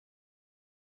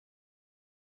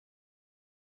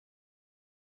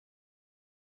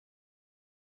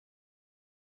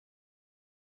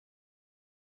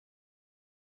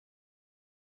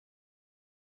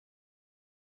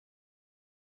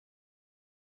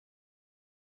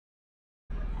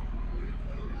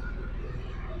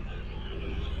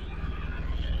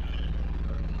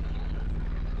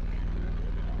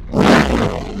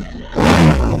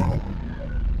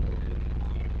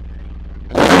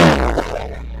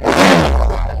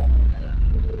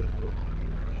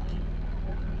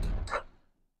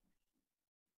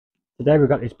Today we've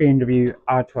got this BMW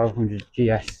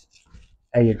R1200GS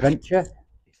A Adventure.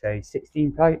 It's a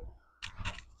 16 plate.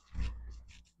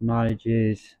 Mileage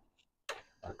is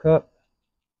back up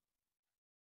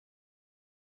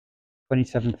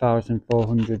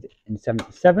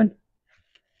 27,477.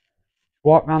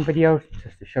 Walk around video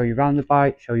just to show you around the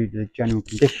bike, show you the general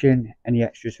condition, any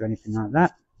extras or anything like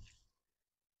that.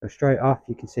 So straight off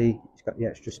you can see it's got the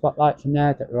extra spotlights in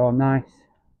there that are all nice.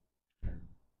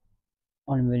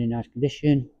 All in really nice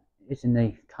condition. It's in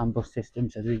the CAN bus system,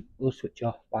 so they will switch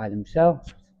off by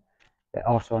themselves. They're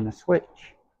also on a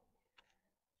switch.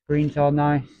 Screen's all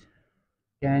nice.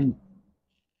 Again,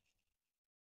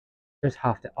 just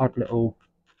have the odd little,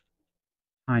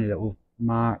 tiny little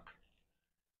mark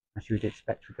as you would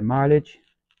expect with the mileage.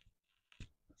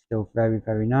 Still very,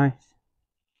 very nice.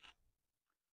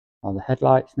 All the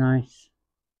headlights nice.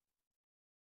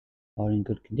 All in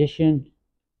good condition.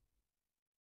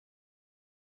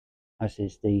 As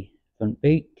is the front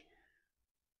beak.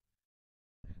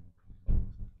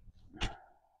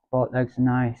 Both legs are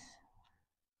nice.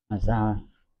 As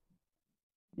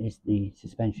is the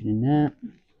suspension in there.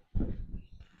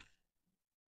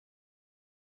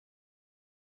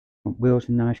 Front wheels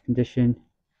in nice condition.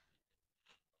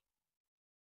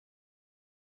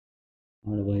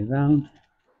 All the way around.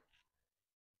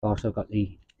 Also got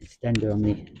the extender on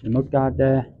the mudguard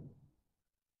there.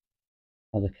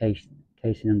 All the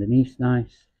casing underneath's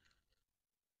nice.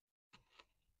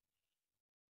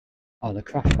 All the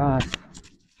crash bars,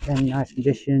 again nice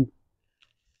condition.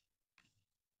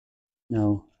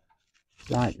 No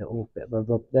slight little bit of a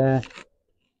rub there.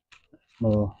 It's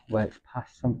more where it's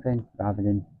past something rather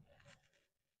than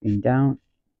being down.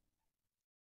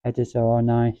 Headers are all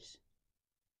nice,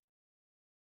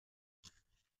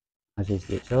 as is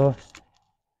the exhaust.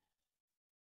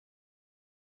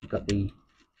 You've got the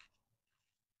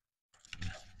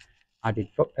added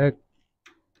brake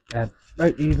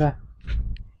lever.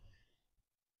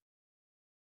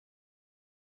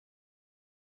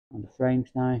 And the frame's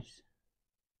nice.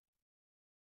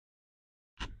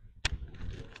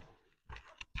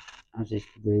 As is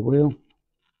the rear wheel.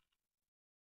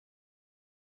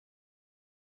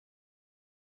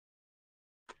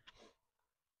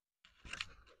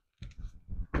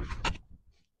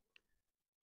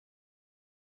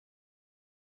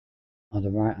 On the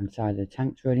right hand side of the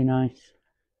tank's really nice.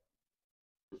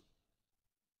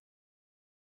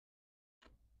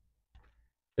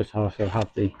 Just also have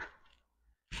the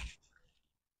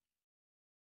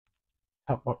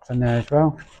top box on there as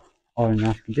well. All in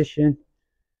nice condition.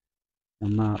 No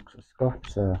marks or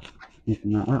scuffs or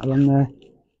anything like that along there.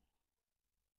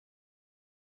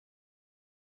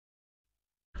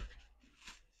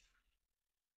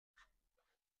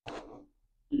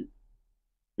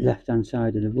 Left hand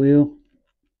side of the wheel,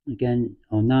 again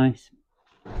all nice.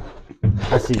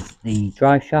 This is the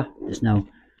drive shaft, there's no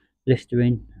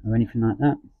blistering or anything like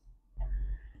that.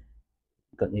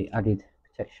 Got the added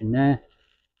protection there.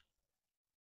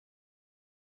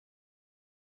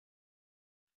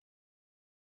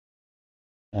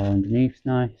 All underneath's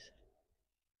nice.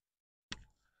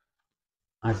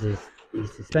 As is the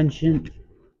suspension.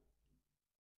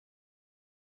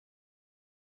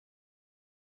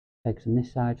 Pegs on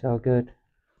this side's all good.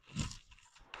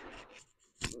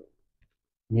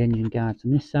 The engine guards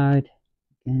on this side,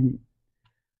 again,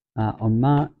 are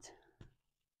unmarked.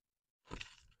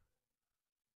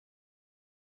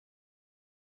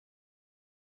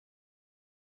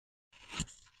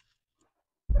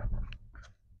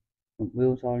 Front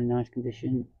wheels are in nice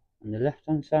condition on the left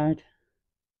hand side.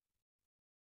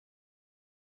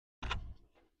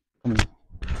 Coming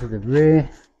to the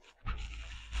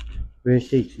rear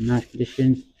seat's in nice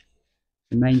condition.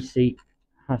 The main seat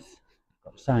has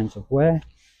got signs of wear,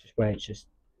 just where it's just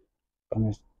on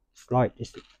a slight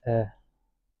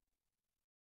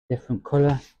different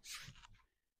colour,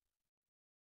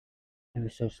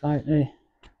 ever so slightly.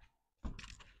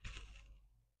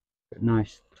 Got a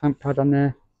nice tank pad on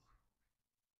there.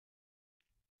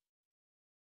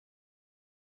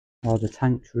 All the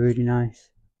tanks really nice,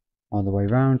 all the way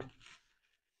around.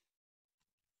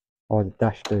 All the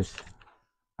dash does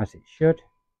as it should.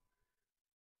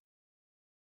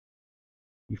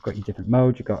 You've got your different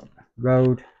modes, you've got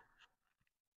road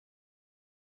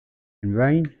and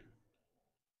rain.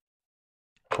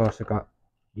 You've also got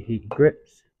your heated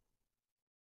grips,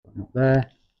 button up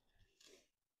there.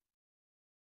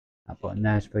 That button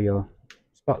there's for your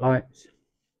spotlights,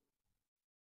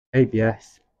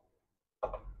 ABS,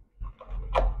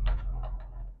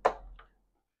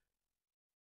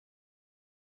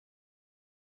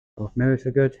 both mirrors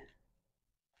are good.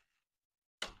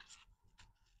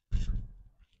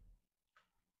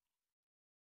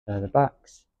 further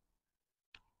backs,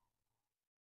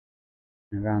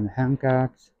 and around the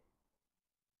handguards.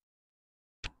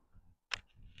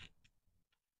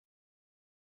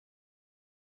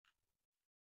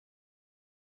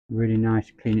 Really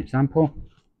nice clean example.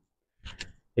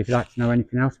 If you'd like to know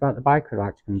anything else about the bike or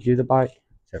like to come view the bike,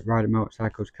 it's at Ryder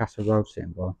Motorcycles, Castle Road,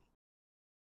 Sittingbourne.